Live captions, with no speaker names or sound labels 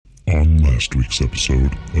last week's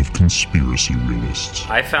episode of Conspiracy Realists.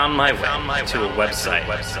 I found my way to a website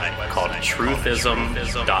called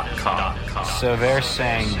truthism.com. So they're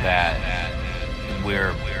saying that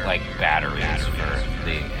we're like batteries for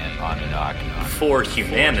the Anunnaki. For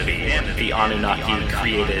humanity, the Anunnaki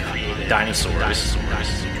created dinosaurs.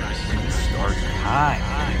 Historic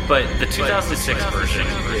time. But the 2006 version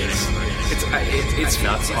it's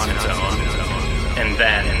nuts on its own. And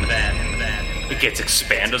then it gets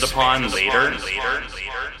expanded upon later.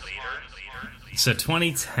 So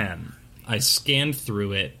 2010, I scanned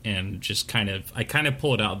through it and just kind of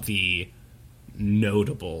pulled out the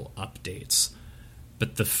notable updates.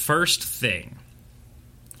 But the first thing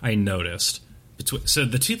I noticed, so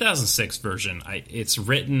the 2006 version, it's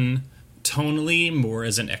written tonally more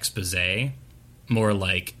as an expose, more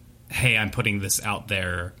like, hey, I'm putting this out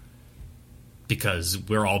there because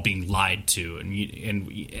we're all being lied to, and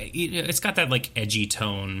it's got that like edgy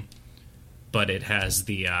tone, but it has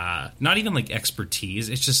the not even like expertise.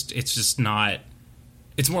 It's just not.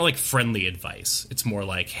 It's more like friendly advice. It's more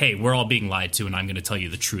like, hey, we're all being lied to, and I'm going to tell you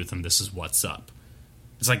the truth, and this is what's up.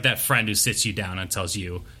 It's like that friend who sits you down and tells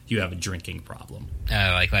you you have a drinking problem.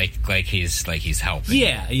 Like he's helping.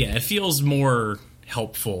 Yeah. It feels more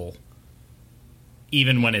helpful,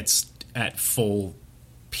 even when it's at full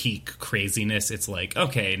peak craziness. It's like,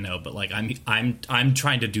 okay, no, but like I'm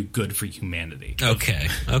trying to do good for humanity. Okay.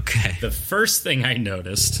 The first thing I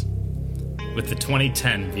noticed with the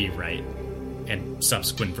 2010 rewrite and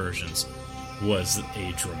subsequent versions was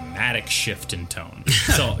a dramatic shift in tone.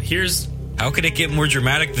 So here's. How could it get more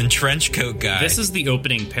dramatic than Trench Coat Guy? This is the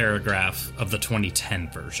opening paragraph of the 2010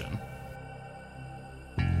 version.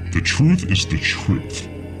 The truth is the truth,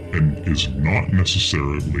 and is not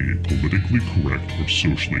necessarily politically correct or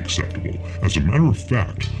socially acceptable. As a matter of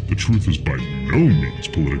fact, the truth is by no means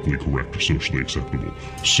politically correct or socially acceptable.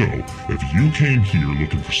 So, if you came here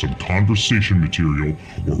looking for some conversation material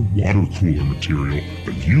or water cooler material,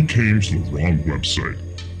 then you came to the wrong website.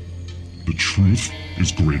 The truth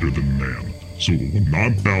is greater than man, so it will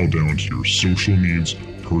not bow down to your social needs,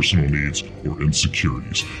 personal needs, or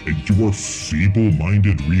insecurities, and your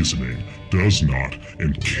feeble-minded reasoning does not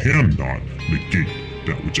and cannot negate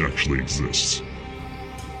that which actually exists.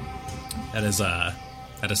 That is how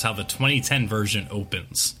the 2010 version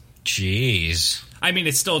opens. Jeez. I mean,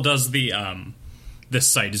 it still does the this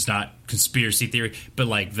site is not conspiracy theory, but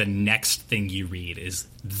like the next thing you read is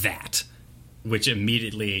that, which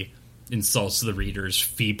immediately insults the reader's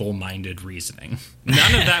feeble-minded reasoning.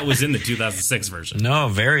 None of that was in the 2006 version. No,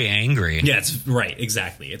 very angry. Yeah, it's right,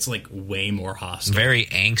 exactly. It's like way more hostile. Very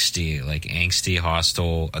angsty,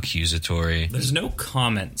 hostile, accusatory. There's no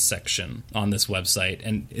comment section on this website,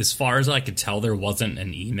 and as far as I could tell, there wasn't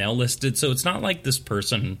an email listed, so it's not like this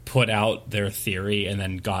person put out their theory and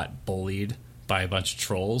then got bullied by a bunch of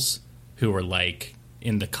trolls who were like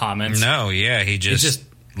in the comments. No, yeah, he just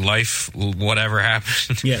life, whatever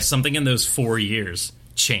happened. Yeah, something in those 4 years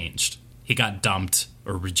changed. He got dumped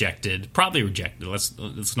or rejected. Probably rejected.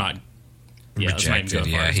 Let's not. Yeah, rejected.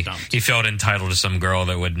 He felt entitled to some girl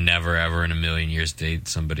that would never, ever in a million years date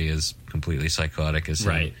somebody as completely psychotic as him.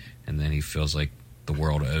 Right. And then he feels like the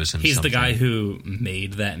world owes him. He's something. the guy who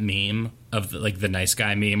made that meme of the nice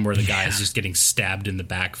guy meme where the guy is just getting stabbed in the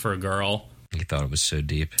back for a girl. He thought it was so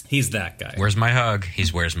deep. He's that guy. Where's my hug?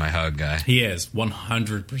 He's where's my hug guy. He is,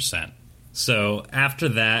 100%. So after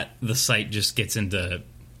that, the site just gets into...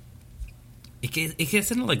 It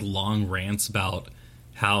gets into like long rants about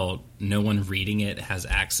how no one reading it has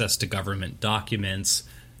access to government documents,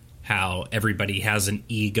 how everybody has an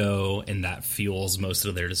ego and that fuels most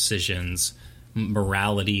of their decisions.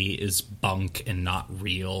 Morality is bunk and not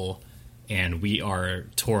real, and we are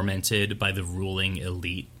tormented by the ruling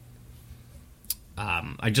elite.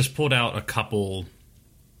 I just pulled out a couple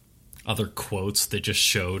other quotes that just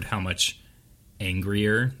showed how much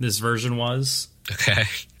angrier this version was. Okay.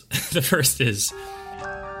 The first is...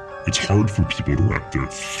 It's hard for people to wrap their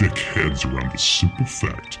thick heads around the simple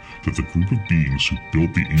fact that the group of beings who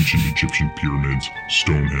built the ancient Egyptian pyramids,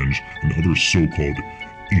 Stonehenge, and other so-called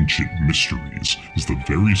ancient mysteries is the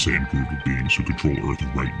very same group of beings who control Earth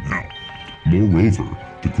right now. Moreover,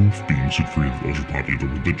 the group of beings who created ultra-popular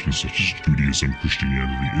religions such as Judaism,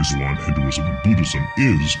 Christianity, Islam, Hinduism, and Buddhism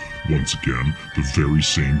is, once again, the very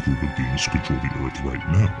same group of beings who control the Earth right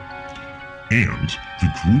now. And the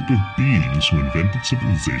group of beings who invented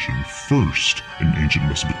civilization first in ancient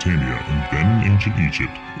Mesopotamia and then in ancient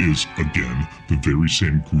Egypt is, again, the very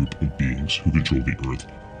same group of beings who control the Earth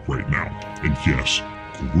right now. And yes,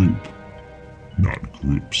 group, not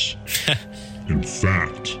groups. In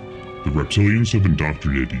fact, the Reptilians have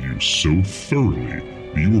indoctrinated you so thoroughly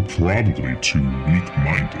but you are probably too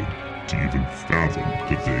weak-minded to even fathom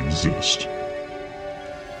that they exist.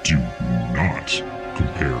 Do not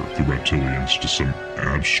compare the Reptilians to some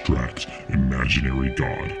abstract, imaginary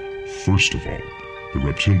god. First of all, the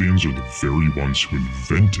Reptilians are the very ones who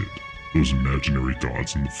invented those imaginary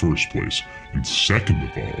gods in the first place. And second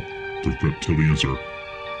of all, the Reptilians are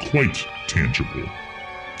quite tangible.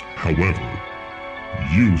 However,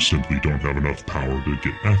 you simply don't have enough power to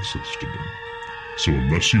get access to them. So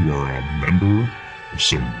unless you are a member of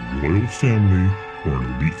some royal family or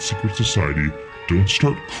an elite secret society, don't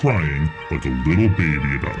start crying like a little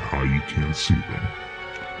baby about how you can't see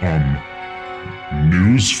them.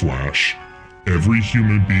 Newsflash, every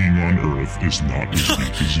human being on Earth is not as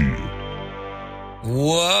weak as you.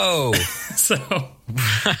 Whoa. So,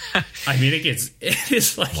 I mean, it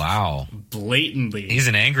is like, wow, blatantly. He's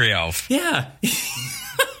an angry elf. Yeah.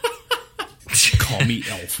 Call me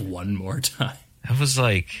elf one more time. That was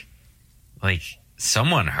like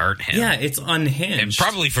someone hurt him. Yeah, it's unhinged. And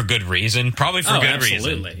probably for good reason.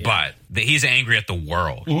 Absolutely, yeah. But he's angry at the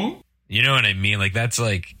world. Mm-hmm. You know what I mean? Like, that's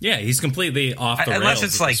like... Yeah, he's completely off the rails unless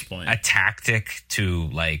it's at like this point. a tactic to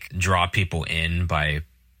like draw people in by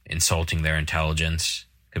insulting their intelligence.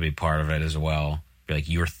 Could be part of it as well. Be like,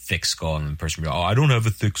 you're thick skull, and the person be like, oh, I don't have a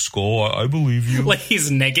thick skull. I believe you. Like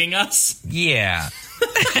he's negging us? Yeah.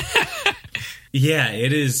 Yeah,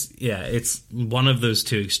 it is. Yeah, it's one of those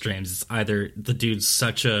two extremes. It's either the dude's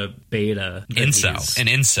such a beta. An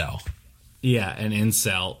incel. Yeah, an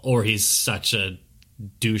incel. Or he's such a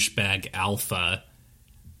douchebag alpha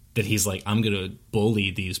that he's like, I'm going to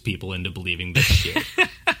bully these people into believing this shit.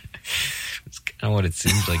 That's kind of what it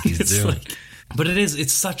seems like he's doing. Like, but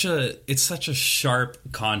it's such a sharp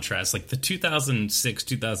contrast. Like the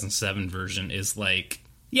 2006-2007 version is like,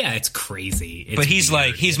 yeah, it's crazy. It's but he's weird.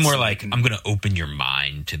 like, he's more like, I'm going to open your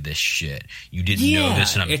mind to this shit. You didn't know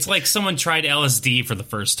this. And it's like someone tried LSD for the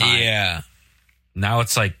first time. Yeah. Now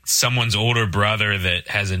it's like someone's older brother that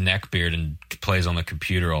has a neckbeard and plays on the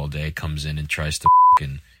computer all day comes in and tries to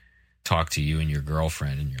fucking talk to you and your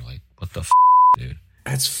girlfriend. And you're like, what the dude?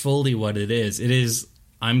 That's fully what it is. It is,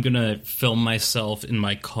 I'm going to film myself in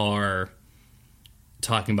my car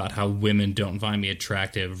talking about how women don't find me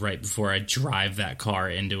attractive right before I drive that car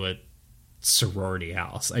into a sorority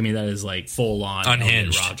house. I mean, that is like full on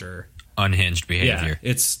unhinged Roger. Unhinged behavior. Yeah,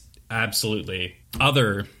 it's absolutely.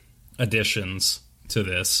 Other additions to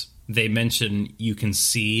this, they mention you can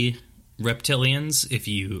see reptilians if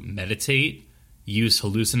you meditate, use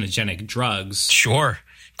hallucinogenic drugs. Sure.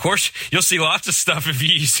 Of course, you'll see lots of stuff if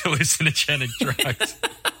you use hallucinogenic drugs.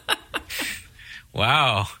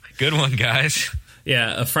 Wow. Good one, guys.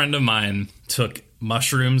 Yeah, a friend of mine took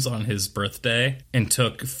mushrooms on his birthday and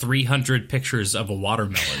took 300 pictures of a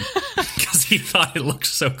watermelon because he thought it looked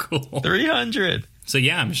so cool. 300. So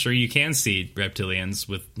yeah, I'm sure you can see reptilians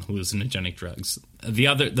with hallucinogenic drugs.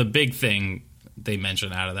 The big thing they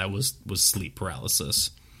mentioned out of that was sleep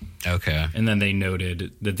paralysis. Okay. And then they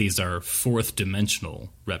noted that these are fourth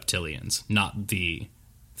dimensional reptilians, not the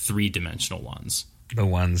 3-dimensional ones. The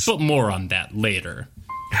ones. But more on that later.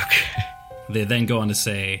 Okay. They then go on to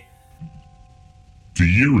say, the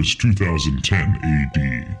year is 2010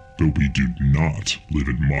 AD, though we do not live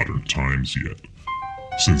in modern times yet.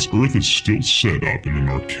 Since Earth is still set up in an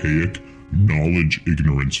archaic,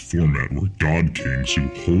 knowledge-ignorance format where god kings who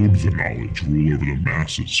hold the knowledge rule over the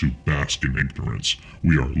masses who bask in ignorance,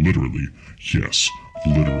 we are literally, yes,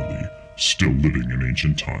 literally, still living in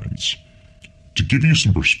ancient times. To give you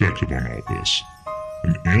some perspective on all this,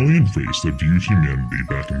 an alien race that viewed humanity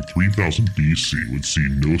back in 3000 BC would see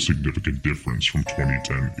no significant difference from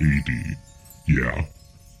 2010 AD. Yeah,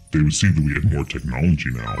 they would see that we had more technology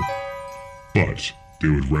now, but they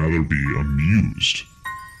would rather be amused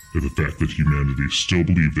at the fact that humanity still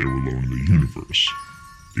believed they were alone in the universe.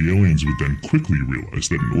 The aliens would then quickly realize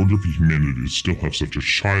that in order for humanity to still have such a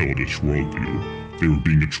childish worldview, they were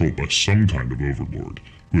being controlled by some kind of overlord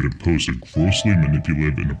who had imposed a grossly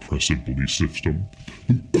manipulative and oppressive belief system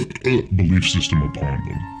upon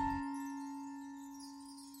them.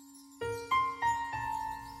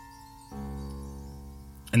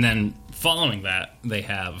 and then following that, they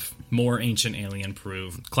have more ancient alien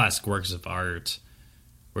proof, classic works of art,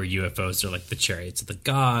 where UFOs are like the chariots of the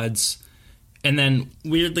gods. And then,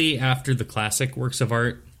 weirdly, after the classic works of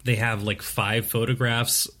art, they have like 5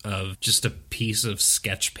 photographs of just a piece of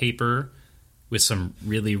sketch paper with some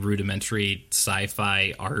really rudimentary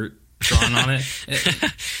sci-fi art drawn on it.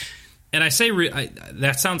 And I say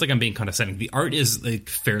that sounds like I'm being condescending. The art is like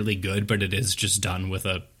fairly good, but it is just done with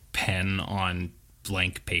a pen on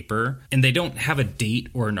blank paper, and they don't have a date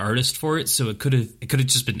or an artist for it, so it could have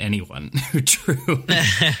just been anyone who drew.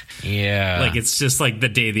 Yeah. Like, it's just like the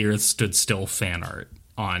day the Earth stood still fan art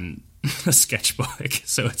on a sketchbook,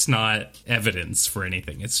 so it's not evidence for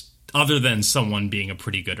anything. It's other than someone being a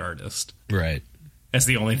pretty good artist. Right. That's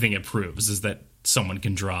the only thing it proves, is that someone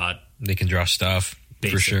can draw. They can draw stuff,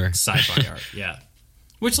 for sure. Sci-fi art, yeah.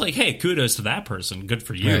 Which, like, hey, kudos to that person. Good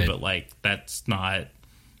for you, right. But, like, that's not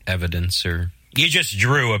evidence, or you just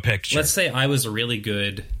drew a picture. Let's say I was a really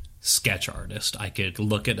good sketch artist. I could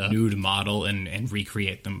look at a nude model and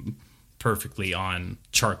recreate them perfectly on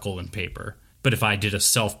charcoal and paper. But if I did a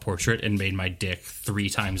self-portrait and made my dick 3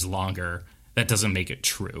 times longer, that doesn't make it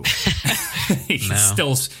true.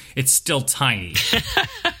 It's still tiny.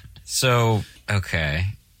 So, okay.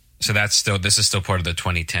 So this is still part of the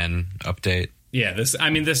 2010 update? Yeah, this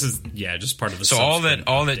is just part of the. So all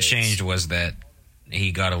that changed was that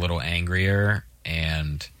he got a little angrier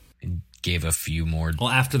and gave a few more. Well,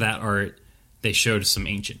 after that art, they showed some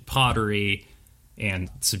ancient pottery and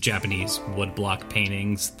some Japanese woodblock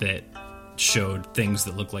paintings that showed things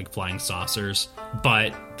that look like flying saucers.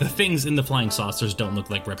 But the things in the flying saucers don't look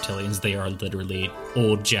like reptilians. They are literally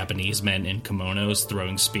old Japanese men in kimonos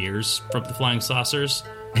throwing spears from the flying saucers.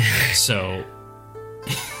 So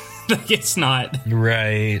it's not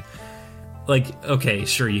right. Like, okay,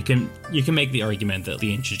 sure, you can make the argument that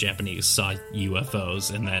the ancient Japanese saw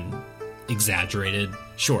UFOs and then exaggerated,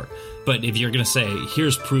 sure. But if you're going to say,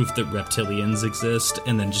 here's proof that reptilians exist,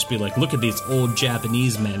 and then just be like, look at these old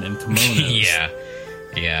Japanese men in kimonos.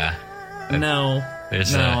 Yeah. No,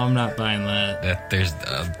 I'm not buying that. There's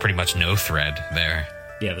pretty much no thread there.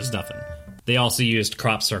 Yeah, there's nothing. They also used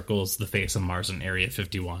crop circles, the face of Mars and Area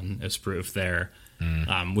 51 as proof there,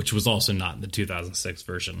 which was also not in the 2006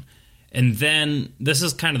 version. And then, this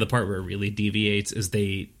is kind of the part where it really deviates, is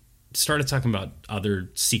they started talking about other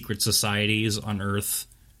secret societies on Earth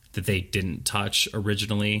that they didn't touch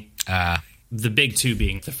originally. The big two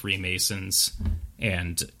being the Freemasons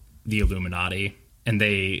and the Illuminati. And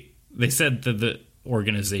they said that the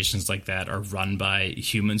organizations like that are run by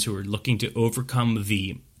humans who are looking to overcome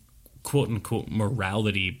the quote-unquote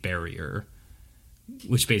morality barrier,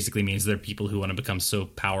 which basically means they're people who want to become so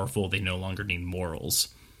powerful they no longer need morals.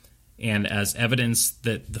 And as evidence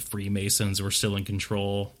that the Freemasons were still in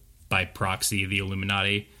control by proxy of the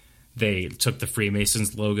Illuminati, they took the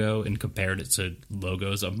Freemasons logo and compared it to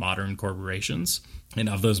logos of modern corporations. And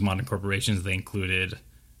of those modern corporations, they included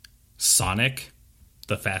Sonic,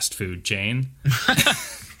 the fast food chain.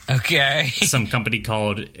 Okay. Some company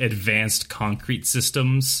called Advanced Concrete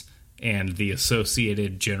Systems, and the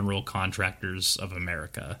Associated General Contractors of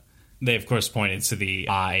America. They, of course, pointed to the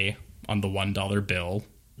eye on the $1 bill.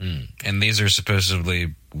 And these are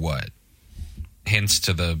supposedly what? Hints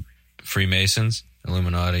to the Freemasons?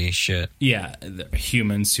 Illuminati shit? Yeah,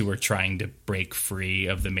 humans who were trying to break free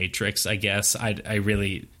of the Matrix, I guess. I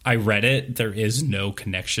read it. There is no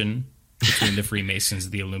connection between the Freemasons,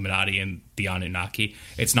 the Illuminati, and the Anunnaki.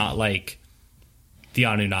 It's not like the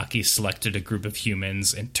Anunnaki selected a group of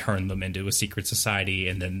humans and turned them into a secret society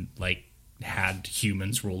and then, like, had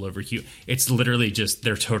humans rule over it's literally just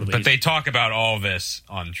they're totally. But they talk about all this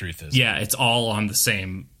on Truth Is. Yeah, it's all on the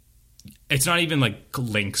same. It's not even like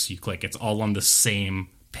links you click. It's all on the same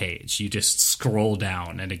page. You just scroll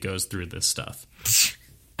down and it goes through this stuff.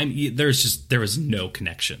 I mean, there was no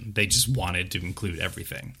connection. They just wanted to include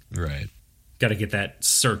everything. Right. Got to get that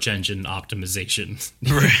search engine optimization.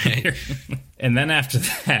 Right. And then after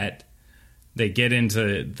that, they get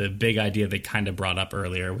into the big idea they kind of brought up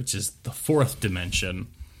earlier, which is the fourth dimension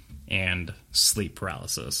and sleep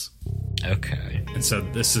paralysis. Okay. And so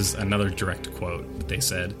this is another direct quote that they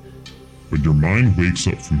said. When your mind wakes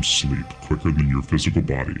up from sleep quicker than your physical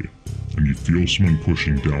body, and you feel someone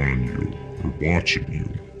pushing down on you or watching you,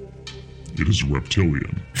 it is a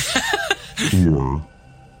reptilian. Or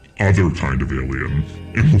other kind of alien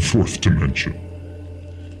in the fourth dimension.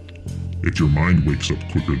 If your mind wakes up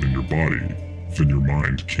quicker than your body, then your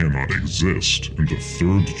mind cannot exist in the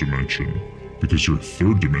third dimension because your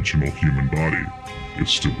third dimensional human body is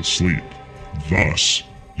still asleep. Thus,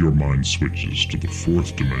 your mind switches to the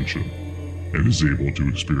fourth dimension and is able to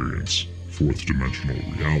experience fourth dimensional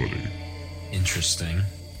reality. Interesting.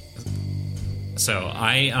 So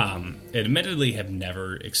I admittedly have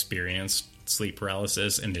never experienced sleep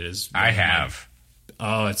paralysis, and it is... I have.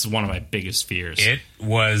 It's one of my biggest fears. It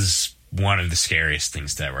was one of the scariest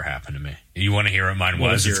things to ever happen to me. You want to hear what mine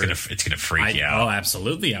was? It's gonna freak you out. Oh,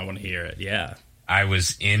 absolutely, I want to hear it. Yeah. I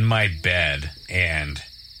was in my bed, and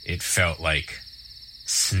it felt like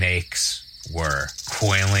snakes were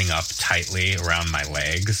coiling up tightly around my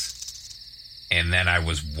legs, And then I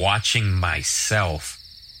was watching myself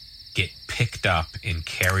get picked up and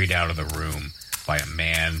carried out of the room by a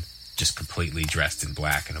man just completely dressed in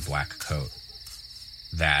black in a black coat.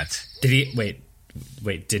 That... Did he...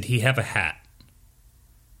 Wait, did he have a hat?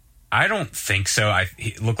 I don't think so.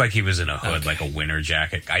 He looked like he was in a hood, like a winter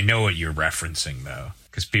jacket. I know what you're referencing, though,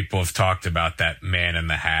 because people have talked about that man in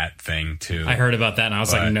the hat thing, too. I heard about that, and I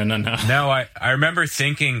was like, no. No, I remember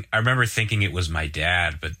thinking it was my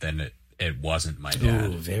dad, but then it wasn't my dad.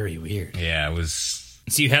 Ooh, very weird. Yeah, it was...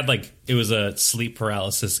 So you had, like, it was a sleep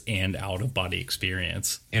paralysis and out-of-body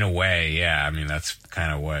experience. In a way, yeah. I mean, that's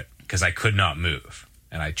kind of what... Because I could not move,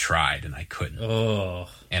 and I tried, and I couldn't. Oh.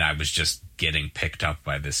 And I was just getting picked up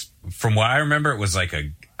by this. From what I remember, it was like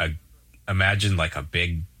imagine like a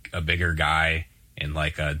bigger guy in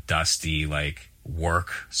like a dusty like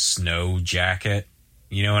work snow jacket.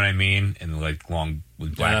 You know what I mean? And like long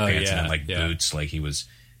with black pants and like boots, like he was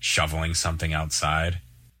shoveling something outside.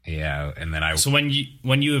 Yeah, and then So when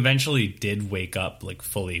you eventually did wake up like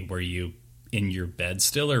fully, were you in your bed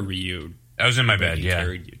still, or were you? I was in my bed.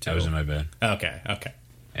 Yeah, I was in my bed. Okay.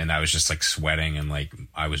 And I was just like sweating and like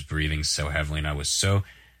I was breathing so heavily and I was so...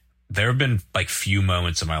 There have been like few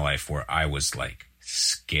moments in my life where I was like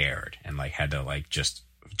scared and like had to like just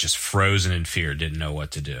frozen in fear, didn't know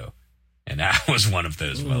what to do. And that was one of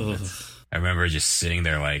those moments. I remember just sitting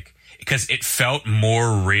there like... Because it felt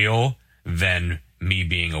more real than me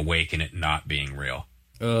being awake and it not being real.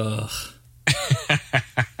 Ugh.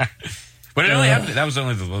 But it only happened... That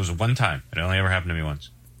was one time. It only ever happened to me once.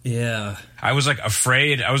 Yeah. I was like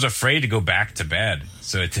afraid. I was afraid to go back to bed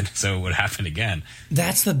so it would happen again.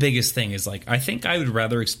 That's the biggest thing is like, I think I would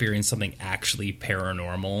rather experience something actually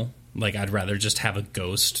paranormal. Like I'd rather just have a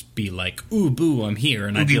ghost be like, ooh, boo, I'm here.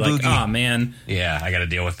 And I'd be like, oh man. Yeah, I got to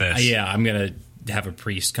deal with this. I'm going to have a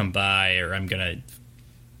priest come by, or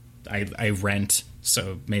I rent,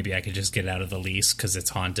 so maybe I could just get out of the lease because it's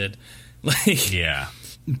haunted. Like, yeah.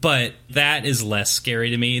 But that is less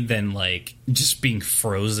scary to me than, like, just being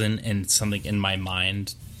frozen and something in my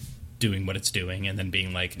mind doing what it's doing and then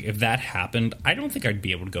being like, if that happened, I don't think I'd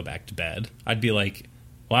be able to go back to bed. I'd be like,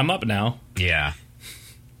 well, I'm up now. Yeah.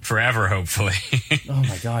 Forever, hopefully. Oh,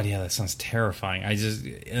 my God, yeah, that sounds terrifying.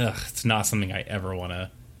 It's not something I ever want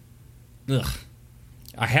to...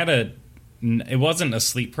 I had it wasn't a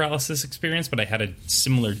sleep paralysis experience, but I had a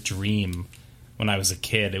similar dream when I was a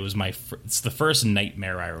kid. It was it's the first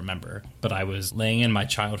nightmare I remember, but I was laying in my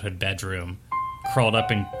childhood bedroom, curled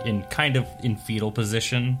up in kind of in fetal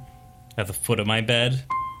position at the foot of my bed.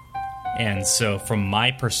 And so from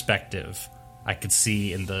my perspective, I could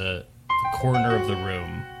see in the corner of the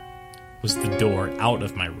room was the door out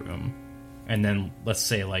of my room. And then let's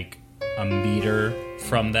say like a meter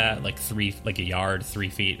from that, like a yard, 3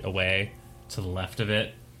 feet away to the left of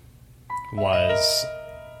it was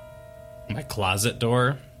my closet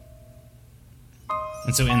door.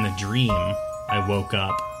 And so in the dream, I woke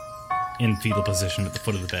up in fetal position at the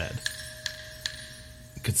foot of the bed.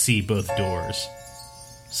 Could see both doors.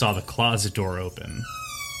 Saw the closet door open.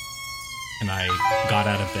 And I got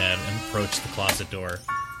out of bed and approached the closet door.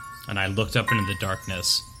 And I looked up into the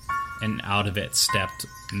darkness, and out of it stepped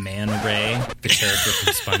Man Ray, the character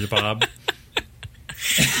from SpongeBob.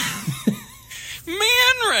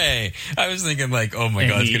 Man Ray! I was thinking like, oh my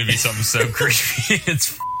God, it's going to be something so creepy.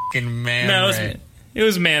 It's fucking Man Ray. It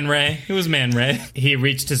was Man Ray. It was Man Ray. He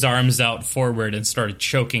reached his arms out forward and started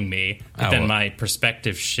choking me. But then my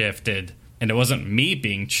perspective shifted, and it wasn't me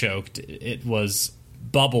being choked. It was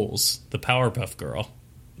Bubbles, the Powerpuff Girl.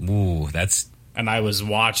 Ooh, that's... And I was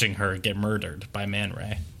watching her get murdered by Man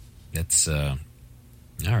Ray. That's, all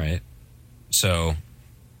right. So,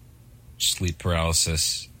 sleep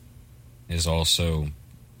paralysis is also,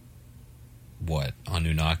 what,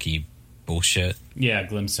 Anunnaki bullshit? Yeah, a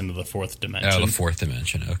glimpse into the fourth dimension. Oh, the fourth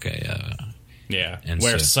dimension. Okay, yeah. And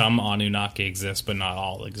where some Anunnaki exist, but not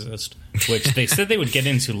all exist. Which they said they would get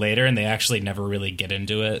into later, and they actually never really get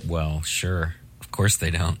into it. Well, sure. Of course they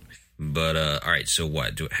don't. But, all right, so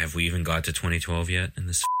what? Have we even got to 2012 yet in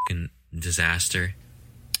this fucking disaster?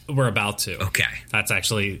 We're about to. Okay. That's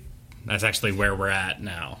actually where we're at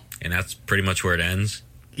now. And that's pretty much where it ends?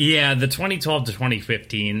 Yeah, the 2012 to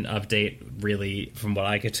 2015 update really, from what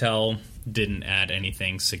I could tell, didn't add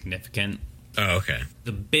anything significant. Oh, okay.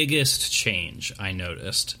 The biggest change I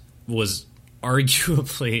noticed was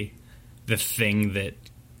arguably the thing that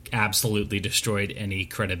absolutely destroyed any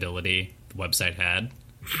credibility the website had.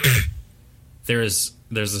 There's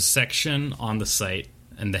a section on the site,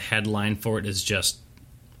 and the headline for it is just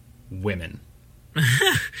women.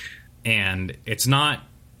 And it's not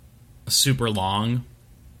super long,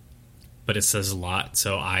 but it says a lot.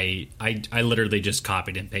 So I literally just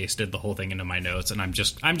copied and pasted the whole thing into my notes, and I'm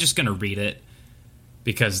just going to read it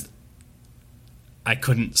because I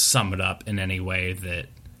couldn't sum it up in any way that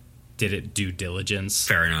did it due diligence.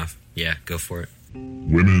 Fair enough. Yeah, go for it.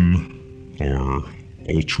 Women are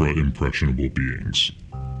ultra impressionable beings,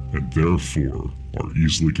 and therefore are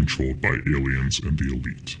easily controlled by aliens and the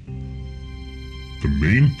elite. The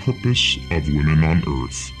main purpose of women on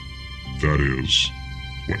Earth, that is,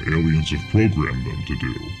 what aliens have programmed them to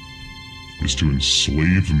do, is to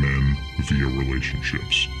enslave men via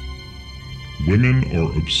relationships. Women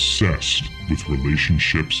are obsessed with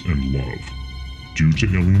relationships and love due to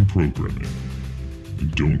alien programming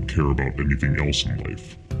and don't care about anything else in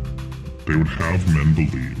life. They would have men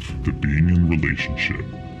believe that being in a relationship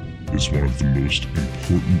is one of the most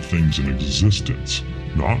important things in existence,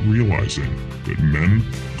 not realizing that men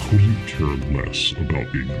couldn't care less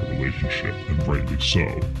about being in a relationship, and rightly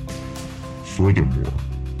so. Furthermore,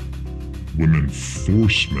 women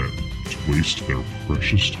force men to waste their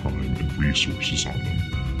precious time and resources on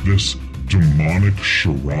them. This demonic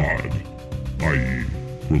charade, i.e.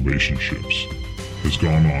 relationships, has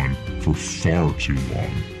gone on for far too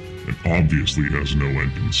long and obviously has no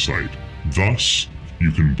end in sight. Thus,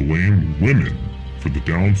 you can blame women for the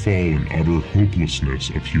downfall and utter hopelessness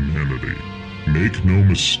of humanity. Make no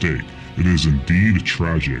mistake, it is indeed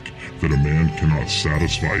tragic that a man cannot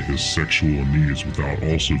satisfy his sexual needs without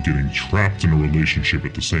also getting trapped in a relationship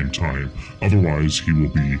at the same time. Otherwise, he will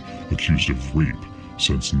be accused of rape,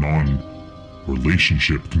 since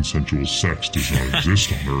non-relationship consensual sex does not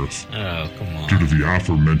exist on Earth. Oh, come on. Due to the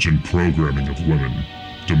aforementioned programming of women,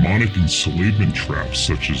 demonic enslavement traps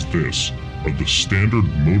such as this are the standard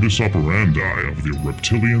modus operandi of the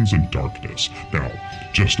reptilians in darkness. Now,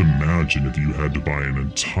 just imagine if you had to buy an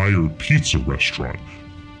entire pizza restaurant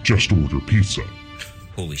just to order pizza.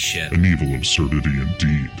 Holy shit. An evil absurdity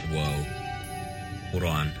indeed. Whoa. Hold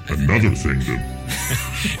on. Another thing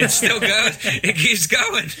that... It still goes. It keeps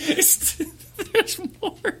going. There's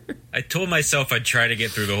more. I told myself I'd try to get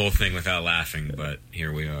through the whole thing without laughing, but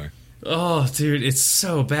here we are. Oh, dude, it's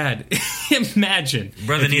so bad. Imagine.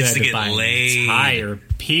 Brother if you needs had to get buy laid. An entire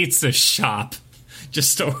pizza shop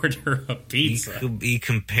just to order a pizza. He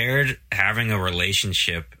compared having a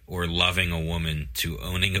relationship or loving a woman to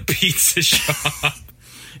owning a pizza shop.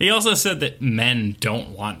 He also said that men don't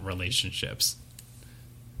want relationships.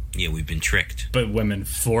 Yeah, we've been tricked. But women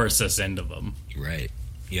force us into them. Right.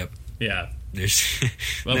 Yep. Yeah. There's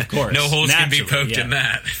well, of course. No holes can be Naturally, poked in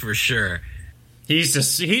that, for sure. He's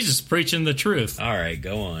just preaching the truth. All right,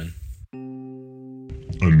 go on.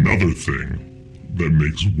 Another thing that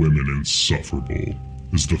makes women insufferable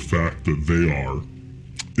is the fact that they are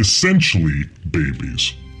essentially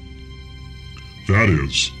babies. That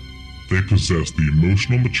is, they possess the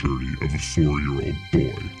emotional maturity of a 4-year-old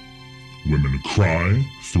boy. Women cry,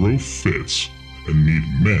 throw fits, and need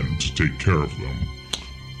men to take care of them.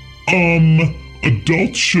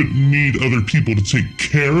 Adults shouldn't need other people to take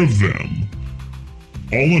care of them.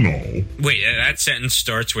 All in all... Wait, that sentence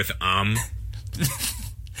starts with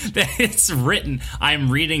It's written.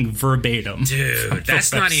 I'm reading verbatim. Dude,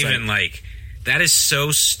 that's not even like... That is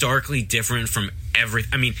so starkly different from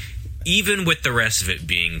I mean, even with the rest of it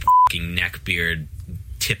being fucking neckbeard,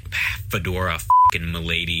 tip fedora, fucking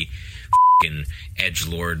milady, fucking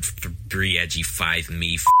edgelord, 3 edgy 5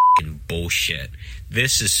 me fucking bullshit.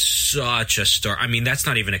 This is such a I mean, that's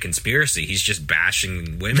not even a conspiracy. He's just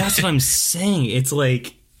bashing women. That's what I'm saying. It's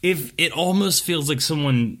like, if it almost feels like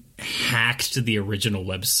someone hacked the original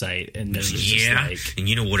website and then just like, and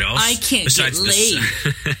you know what else? I can't besides get laid.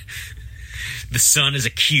 The sun is a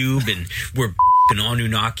cube, and we're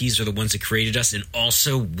Anunnakis are the ones that created us, and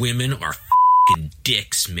also women are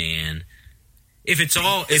dicks, man. If it's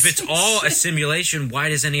all a simulation, why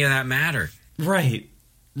does any of that matter? Right.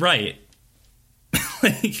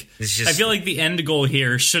 Like, I feel like the end goal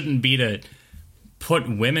here shouldn't be to put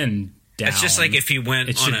women down. It's just like if he went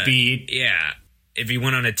if he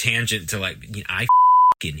went on a tangent to like, you know, I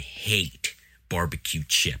hate barbecue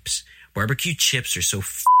chips. Barbecue chips are so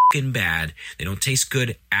bad. They don't taste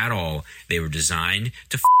good at all. They were designed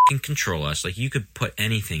to control us. Like, you could put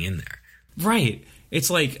anything in there. Right. It's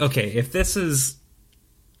like, okay, if this is...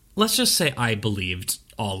 Let's just say I believed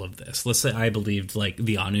all of this. Let's say I believed, like,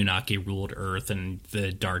 the Anunnaki ruled Earth and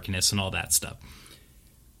the darkness and all that stuff.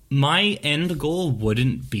 My end goal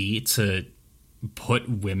wouldn't be to put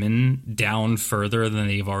women down further than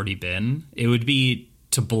they've already been. It would be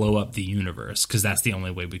to blow up the universe, because that's the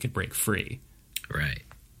only way we could break free. Right.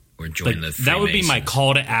 Or join the Freemasons. That would be my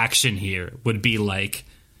call to action here, would be like,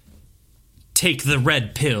 take the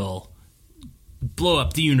red pill, blow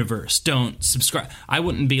up the universe, don't subscribe. I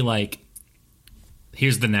wouldn't be like,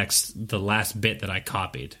 here's the last bit that I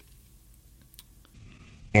copied.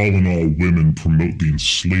 All in all, women promote the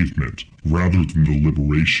enslavement rather than the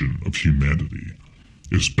liberation of humanity.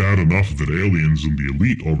 It's bad enough that aliens and the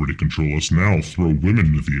elite already control us. Now throw women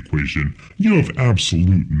into the equation, you have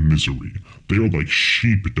absolute misery. They are like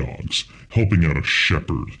sheepdogs, helping out a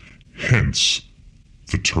shepherd. Hence,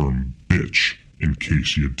 the term bitch, in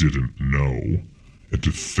case you didn't know. And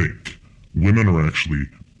to think, women are actually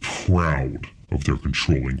proud of their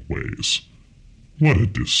controlling ways. What a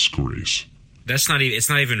disgrace. It's not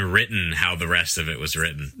even written how the rest of it was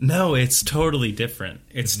written. No, it's totally different.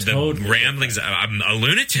 It's totally ramblings. I'm a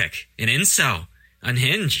lunatic, an incel,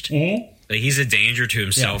 unhinged. Mm-hmm. Like, he's a danger to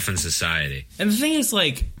himself and society. And the thing is,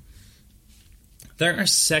 like, there are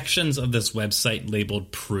sections of this website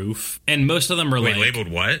labeled proof, and most of them are labeled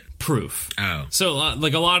what? Proof. Oh. So,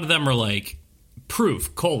 like, a lot of them are like, proof, :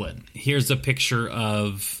 here's a picture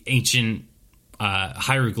of ancient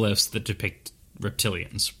hieroglyphs that depict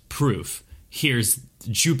reptilians. Proof. Here's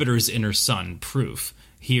Jupiter's inner sun. Proof.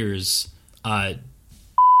 Here's a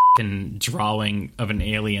drawing of an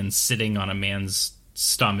alien sitting on a man's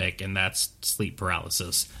stomach, and that's sleep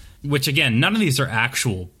paralysis. Which, again, none of these are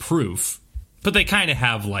actual proof, but they kind of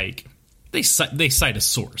have, like, they cite a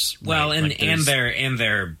source. Right? Well, and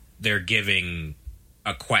like they're giving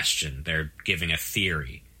a question. They're giving a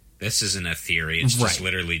theory. This isn't a theory. It's just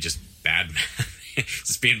literally just bad math.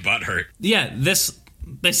 It's being butthurt. Yeah, this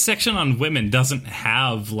section on women doesn't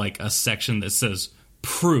have, like, a section that says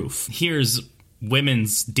proof. Here's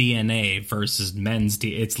women's DNA versus men's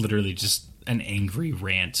DNA. It's literally just an angry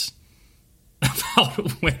rant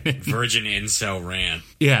about women. Virgin incel rant.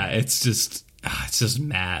 Yeah, it's just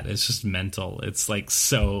mad. It's just mental. It's like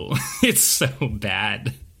it's so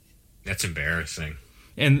bad. That's embarrassing.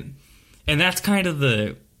 And that's kind of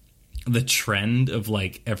the trend of,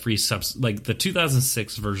 like, every like, the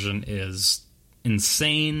 2006 version is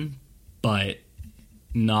insane, but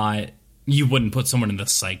not, you wouldn't put someone in the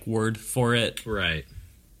psych ward for it. Right.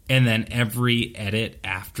 And then every edit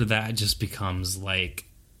after that just becomes, like,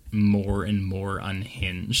 more and more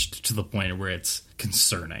unhinged to the point where it's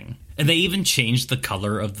concerning. And they even changed the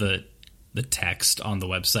color of the text on the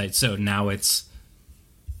website, so now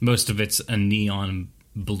most of it's a neon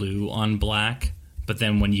blue on black, but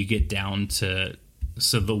then when you get down to,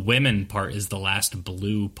 so the women part is the last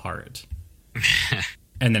blue part.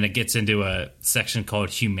 And then it gets into a section called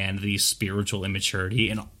Humanity, Spiritual Immaturity,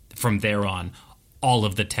 and from there on, all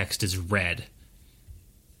of the text is red.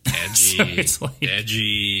 Edgy. So it's like,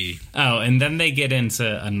 edgy. Oh, and then they get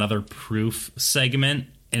into another proof segment,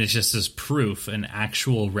 and it's just as proof, an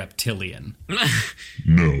actual reptilian.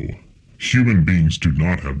 No. Human beings do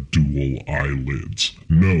not have dual eyelids.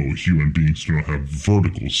 No, human beings do not have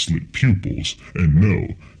vertical slit pupils. And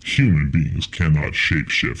no, human beings cannot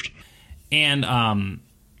shapeshift. And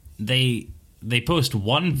they post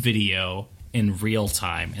one video in real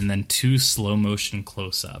time and then 2 slow motion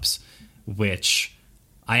close-ups, which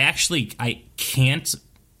I can't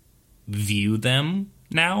view them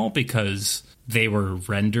now because they were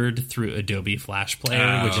rendered through Adobe Flash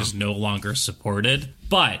Player, which is no longer supported.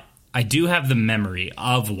 But I do have the memory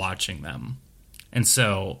of watching them. And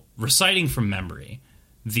so, reciting from memory,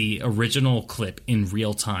 the original clip in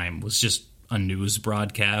real time was just a news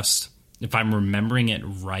broadcast. If I'm remembering it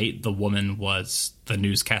right, the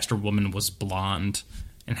newscaster woman was blonde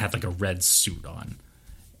and had, like, a red suit on.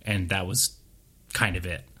 And that was kind of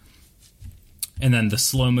it. And then the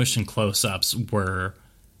slow motion close-ups were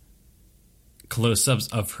close-ups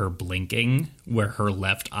of her blinking, where her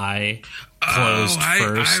left eye closed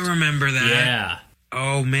first. I remember that. Yeah.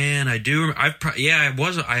 Oh man, I do. I've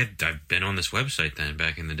been on this website then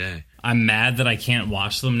back in the day. I'm mad that I can't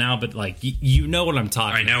watch them now, but, like, you know what I'm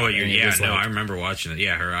talking about. I know what you're. Yeah, no, like, I remember watching it.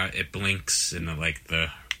 Yeah, her eye, it blinks in the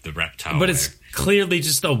reptile. But it's clearly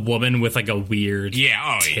just a woman with, like, a weird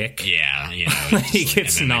tick. Yeah, you know, like,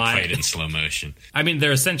 it's and then not. They played in slow motion. I mean,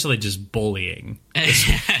 they're essentially just bullying.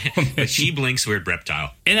 But she blinks weird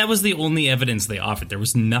reptile. And that was the only evidence they offered. There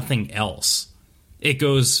was nothing else. It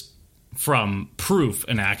goes from proof,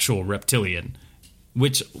 an actual reptilian,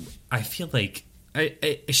 which I feel like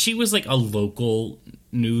she was, like, a local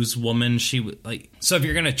newswoman. She was like, so if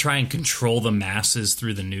you're gonna try and control the masses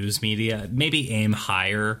through the news media, maybe aim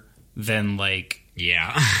higher than, like,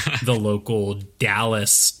 the local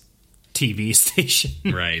Dallas TV station.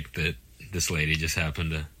 Right, that this lady just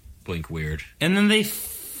happened to blink weird. And then they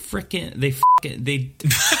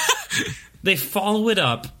follow it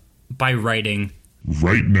up by writing,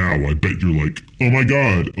 right now, I bet you're like, oh my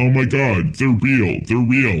god, they're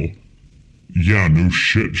real. Yeah, no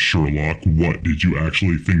shit, Sherlock. What, did you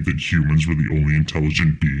actually think that humans were the only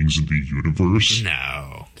intelligent beings in the universe?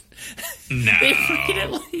 No. They read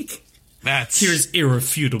it like, here's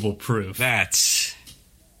irrefutable proof. That's...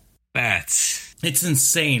 It's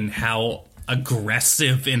insane how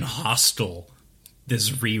aggressive and hostile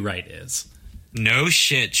this rewrite is. No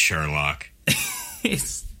shit, Sherlock. I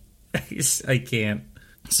can't.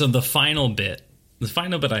 So the final bit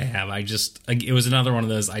I have, it was another one of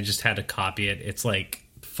those, I just had to copy it. It's like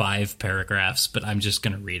 5 paragraphs, but I'm just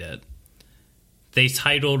going to read it. They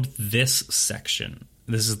titled this section,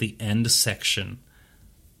 this is the end section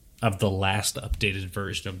of the last updated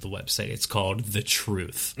version of the website. It's called The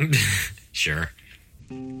Truth. Sure.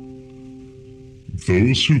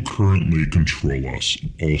 Those who currently control us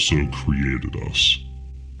also created us.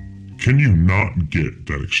 Can you not get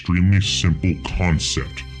that extremely simple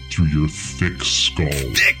concept through your thick skull?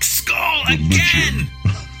 Thick skull religion?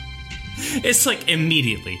 Again! It's like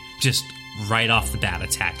immediately, just right off the bat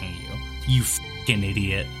attacking you. You fucking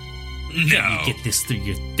idiot. No. Can you get this through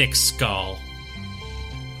your thick skull?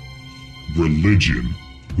 Religion,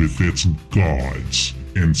 with its gods,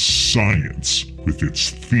 and science, with its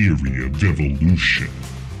theory of evolution,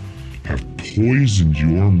 have poisoned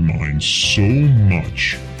your mind so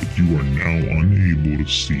much that you are now unable to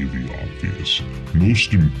see the obvious.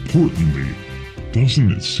 Most importantly,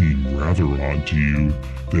 doesn't it seem rather odd to you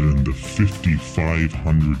that in the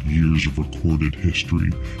 5,500 years of recorded history,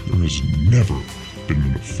 there has never been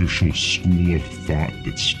an official school of thought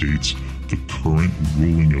that states the current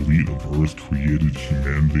ruling elite of Earth created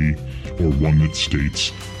humanity, or one that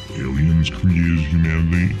states aliens created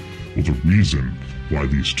humanity? Well, the reason why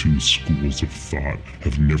these two schools of thought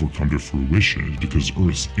have never come to fruition is because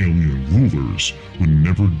Earth's alien rulers would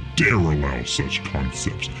never dare allow such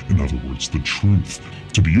concepts, in other words, the truth,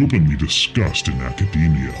 to be openly discussed in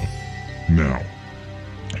academia. Now,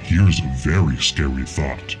 here's a very scary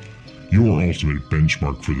thought. Your ultimate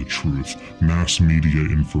benchmark for the truth, mass media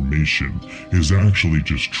information, is actually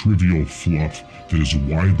just trivial fluff that is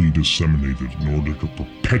widely disseminated in order to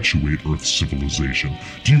perpetuate Earth's civilization.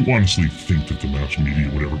 Do you honestly think that the mass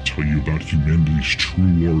media would ever tell you about humanity's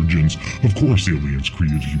true origins? Of course aliens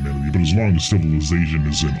created humanity, but as long as civilization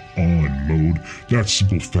is in on mode, that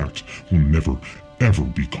simple fact will never ever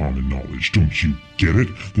be common knowledge. Don't you get it?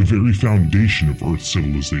 The very foundation of Earth's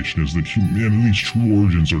civilization is that humanity's true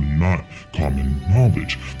origins are not common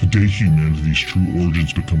knowledge. The day humanity's true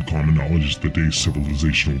origins become common knowledge is the day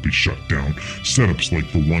civilization will be shut down. Setups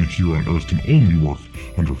like the one here on Earth can only work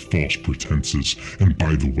under false pretenses. And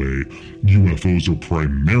by the way, UFOs are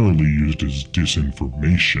primarily used as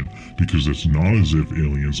disinformation, because it's not as if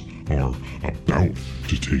aliens are about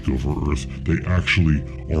to take over Earth. They actually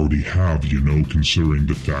already have, considering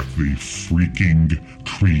the fact they freaking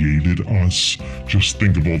created us. Just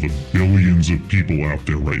think of all the billions of people out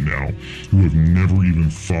there right now who have never even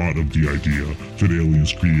thought of the idea that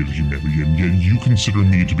aliens created humanity, and yet you consider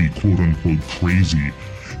me to be quote-unquote crazy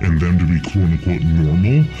and them to be quote-unquote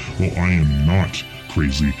normal? Well, I am not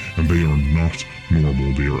crazy, and they are not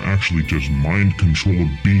normal. They are actually just mind-controlled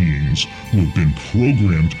beings who have been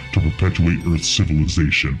programmed to perpetuate Earth's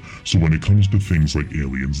civilization. So when it comes to things like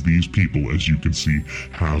aliens, these people, as you can see,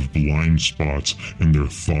 have blind spots in their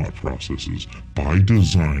thought processes. By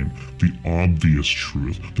design, the obvious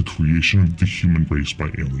truth, the creation of the human race by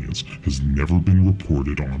aliens, has never been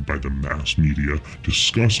reported on by the mass media,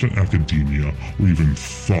 discussed in academia, or even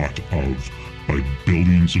thought of by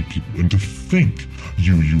billions of people. And to think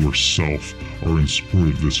you yourself are in support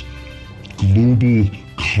of this global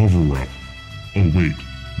cover-up. Oh wait,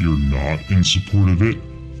 you're not in support of it?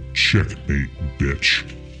 Checkmate, bitch.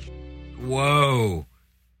 Whoa.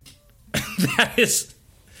 That is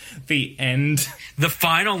the end. The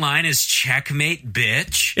final line is checkmate,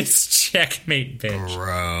 bitch? It's checkmate, bitch.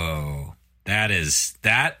 Bro. That is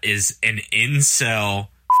an incel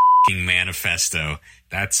f***ing manifesto.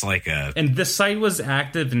 That's like a... And the site was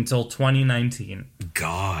active until 2019.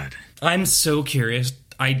 God. I'm so curious.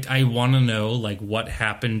 I want to know, like, what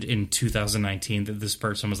happened in 2019 that this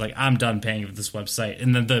person was like, I'm done paying for this website.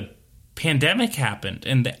 And then the pandemic happened.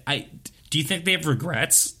 And do you think they have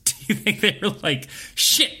regrets? Do you think they were like,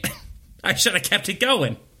 shit, I should have kept it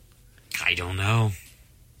going? I don't know.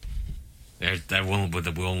 We'll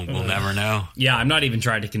never know. Yeah, I'm not even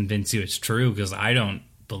trying to convince you it's true because I don't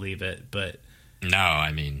believe it, but... No,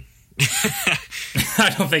 I mean...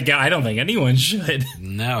 I don't think anyone should.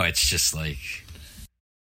 No, it's just like...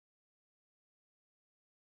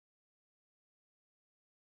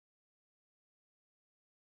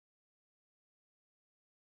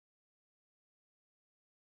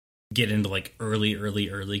 get into like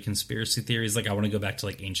early conspiracy theories. Like I want to go back to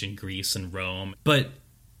like ancient Greece and Rome, but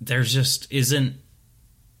there just isn't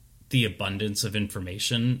the abundance of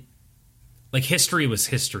information. Like history was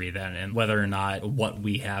history then, and whether or not what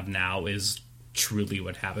we have now is truly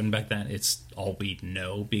what happened back then, it's all we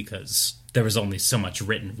know because there was only so much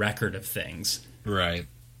written record of things. Right.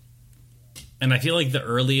 And I feel like the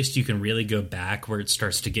earliest you can really go back where it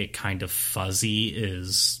starts to get kind of fuzzy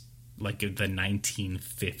is like the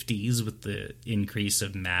 1950s with the increase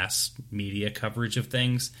of mass media coverage of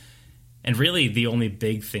things. And really the only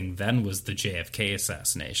big thing then was the JFK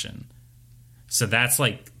assassination. So that's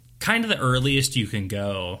like kind of the earliest you can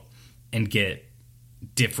go and get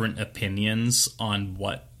different opinions on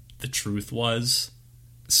what the truth was.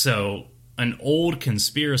 So an old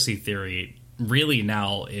conspiracy theory really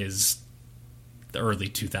now is the early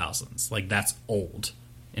 2000s. Like that's old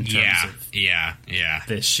in terms of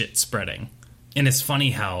this shit spreading. And it's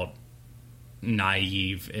funny how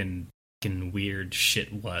naive and fucking weird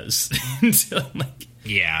shit was until like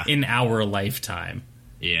in our lifetime.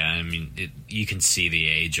 Yeah, I mean, you can see the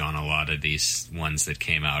age on a lot of these ones that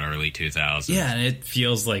came out early 2000s. Yeah, and it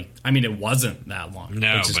feels like, I mean, it wasn't that long.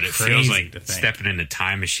 No, but it feels like stepping in a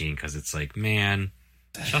time machine because it's like, man.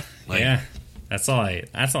 Yeah, that's all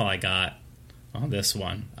I got on this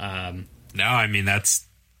one. No, I mean, that's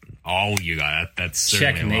all you got. That's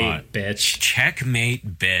certainly checkmate, a lot. Bitch.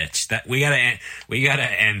 Checkmate, bitch. That we gotta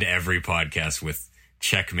end every podcast with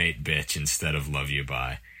checkmate, bitch, instead of love you,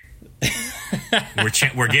 bye.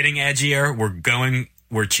 We're getting edgier.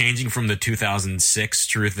 We're changing from the 2006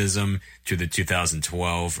 truthism to the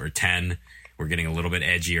 2012 or 10. We're getting a little bit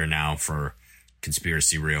edgier now for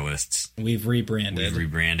conspiracy realists. We've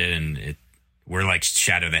rebranded, and we're like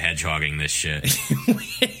Shadow the Hedgehogging this shit.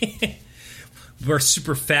 We're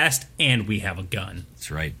super fast, and we have a gun. That's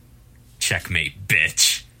right. Checkmate,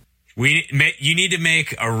 bitch. You need to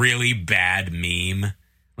make a really bad meme,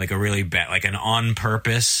 like an on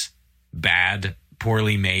purpose bad,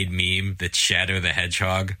 poorly made meme that's Shadow the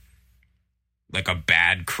Hedgehog, like a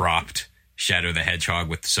bad cropped Shadow the Hedgehog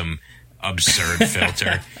with some absurd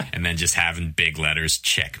filter, and then just having big letters,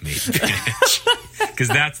 checkmate, bitch. Because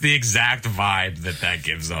that's the exact vibe that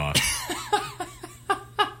gives off.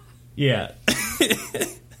 Yeah.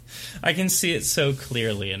 I can see it so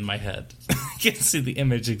clearly in my head. I can see the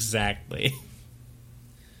image exactly.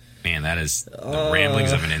 Man, that is the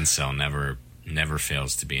ramblings of an incel never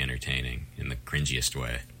fails to be entertaining in the cringiest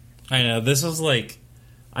way. I know. This was like,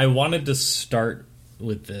 I wanted to start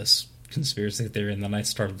with this conspiracy theory, and then I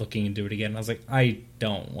started looking into it again, and I was like, I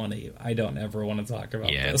don't ever want to talk about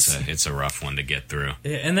this. Yeah, it's a rough one to get through.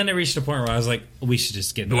 And then it reached a point where I was like, we should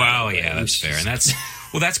just get well, yeah, that's fair. And that's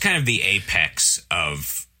kind of the apex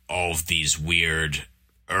of all of these weird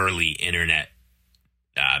early internet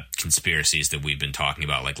conspiracies that we've been talking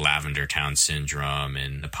about, like Lavender Town Syndrome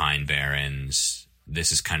and the Pine Barrens.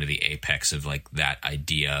 This is kind of the apex of like that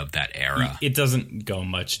idea of that era. It doesn't go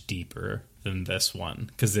much deeper than this one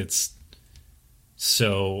because it's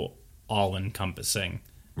so all-encompassing.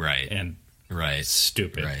 Right. And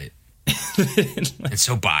stupid. Right. And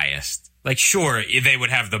so biased. Like, sure, they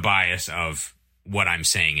would have the bias of what I'm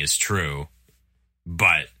saying is true,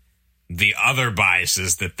 but the other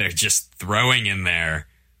biases that they're just throwing in there,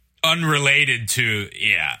 unrelated to,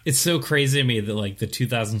 It's so crazy to me that, like, the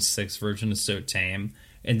 2006 version is so tame,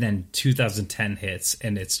 and then 2010 hits,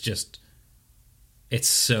 and it's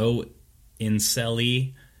so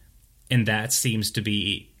incel-y, and that seems to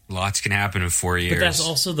be... Lots can happen in 4 years. But that's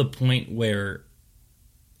also the point where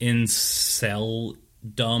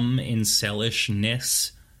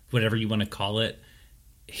incelishness, whatever you want to call it,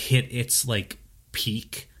 hit its, like,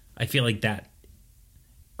 peak. I feel like that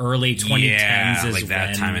early 2010s is like that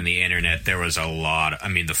when, time in the internet, there was a lot. I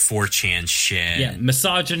mean, the 4chan shit. Yeah,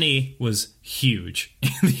 misogyny was huge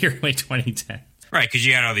in the early 2010s. Right, because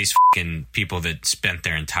you had all these fucking people that spent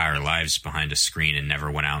their entire lives behind a screen and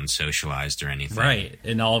never went out and socialized or anything. Right,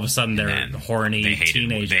 and all of a sudden they're horny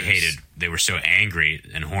teenagers. They were so angry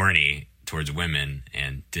and horny towards women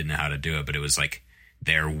and didn't know how to do it, but it was like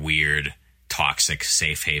their weird, toxic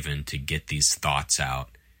safe haven to get these thoughts out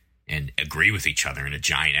and agree with each other in a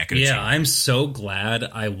giant echo chamber. Yeah, I'm so glad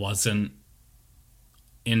I wasn't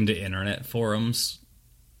into internet forums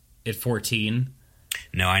at 14.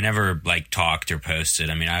 No, I never like talked or posted.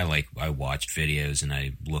 I mean, I watched videos and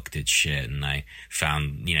I looked at shit and I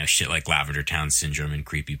found, shit like Lavender Town Syndrome and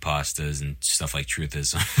creepypastas and stuff like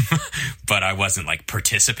truthism. But I wasn't like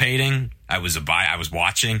participating. I was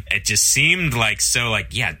watching. It just seemed like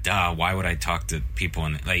yeah, duh. Why would I talk to people?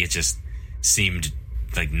 And like, it just seemed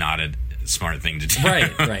like not smart thing to do.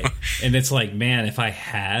 Right. And it's like, man, if I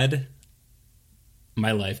had,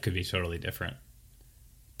 my life could be totally different.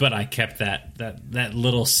 But I kept that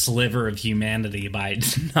little sliver of humanity by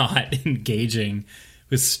not engaging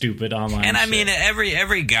with stupid online And I shit. mean,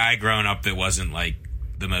 every guy growing up that wasn't like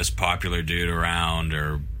the most popular dude around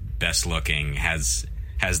or best looking has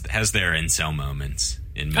their incel moments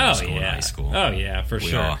in middle school and high school. Oh yeah, for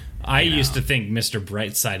sure. I used to think Mr.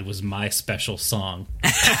 Brightside was my special song.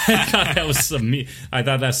 I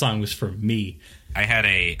thought that song was for me. I had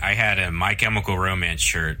a My Chemical Romance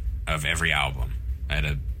shirt of every album. I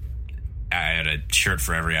had a shirt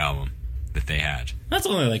for every album that they had. That's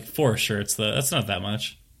only like 4 shirts though. That's not that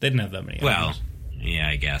much. They didn't have that many. Well, albums. yeah,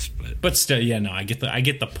 I guess, But still, yeah, no, I get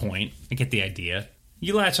the point. I get the idea.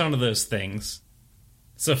 You latch onto those things.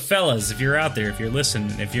 So, fellas, if you're out there, if you're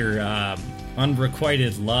listening, if your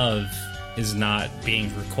unrequited love is not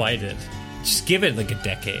being requited, just give it like a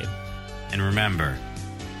decade. And remember,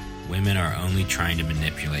 women are only trying to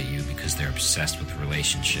manipulate you because they're obsessed with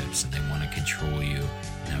relationships and they want to control you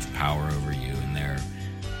and have power over you, and they're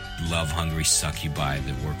love-hungry succubi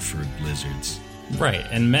that work for lizards. Right,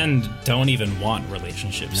 and men don't even want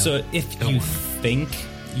relationships. No, so if you think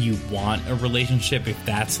you want a relationship, if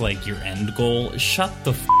that's like your end goal, shut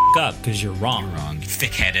the f*** up, because you're wrong. You're wrong. You're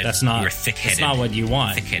thick-headed. You're thick-headed. That's not what you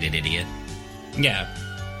want. Thick-headed idiot. Yeah.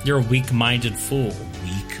 You're a weak-minded fool.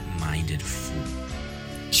 Weak-minded fool.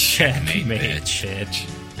 Checkmate, bitch.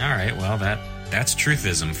 All right, well, that's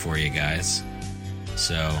truthism for you guys.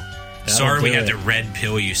 So, sorry we had to red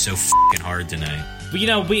pill you so f***ing hard tonight. But, you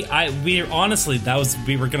know, we honestly,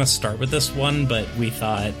 we were gonna start with this one, but we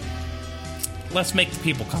thought, let's make the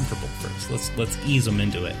people comfortable first. Let's ease them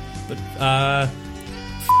into it. But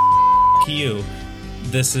you,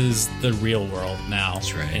 this is the real world now.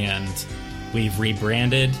 That's right. And we've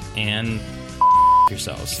rebranded, and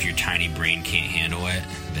yourselves. If your tiny brain can't handle it,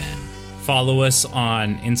 then follow us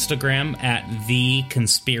on Instagram at The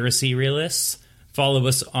Conspiracy Realists. Follow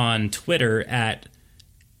us on Twitter at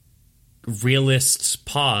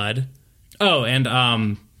RealistPod. Oh, and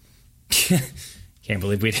can't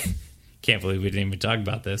believe we didn't even talk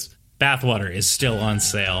about this. Bathwater is still on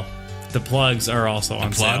sale. The plugs are also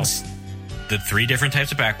on sale. The 3 different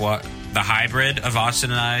types of backwater, the hybrid of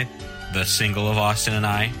Austin and I, the single of Austin and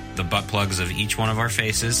I, the butt plugs of each one of our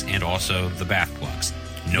faces, and also the bath plugs.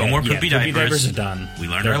 No more poopy diapers. Poopy diapers are done. We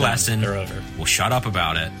learned our lesson. They're over. We'll shut up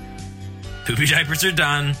about it. Poopy diapers are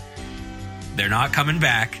done. They're not coming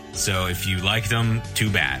back. So if you liked them, too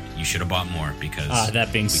bad. You should have bought more, because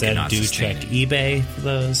that being said, do check it. eBay for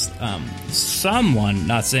those. Someone,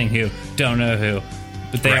 not saying who, don't know who,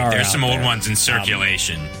 but they are. There's some old there, ones in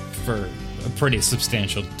circulation for a pretty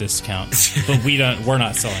substantial discount. But we're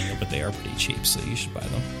not selling them, but they are pretty cheap, so you should buy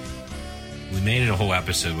them. We made it a whole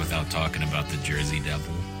episode without talking about the Jersey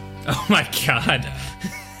Devil. Oh my god!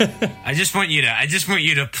 I just want you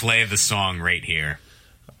to play the song right here.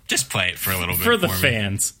 Just play it for a little bit for the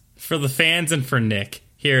fans, and for Nick.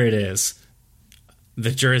 Here it is,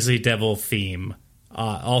 the Jersey Devil theme,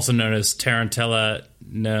 also known as Tarantella.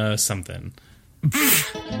 No something.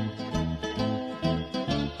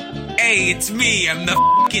 Hey, it's me. I'm the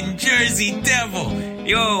fucking Jersey Devil.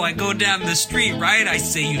 Yo, I go down the street, right? I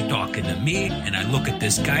say, you talking to me? And I look at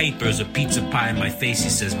this guy. He throws a pizza pie in my face. He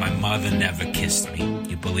says, my mother never kissed me.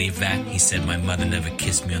 You believe that? He said, my mother never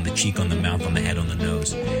kissed me on the cheek, on the mouth, on the head, on the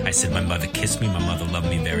nose. I said, my mother kissed me. My mother loved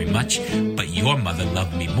me very much. But your mother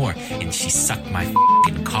loved me more. And she sucked my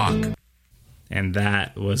fucking cock. And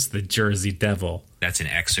that was the Jersey Devil. That's an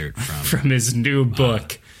excerpt from his new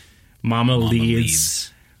book, Mama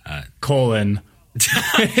Leads,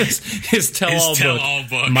 his tell-all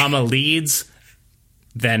book. Mama leads,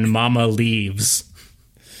 then Mama leaves.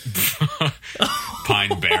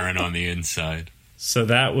 Pine Barren on the inside. So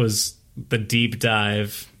that was the deep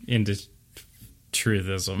dive into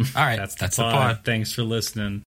truthism. All right, that's the pod. Thanks for listening.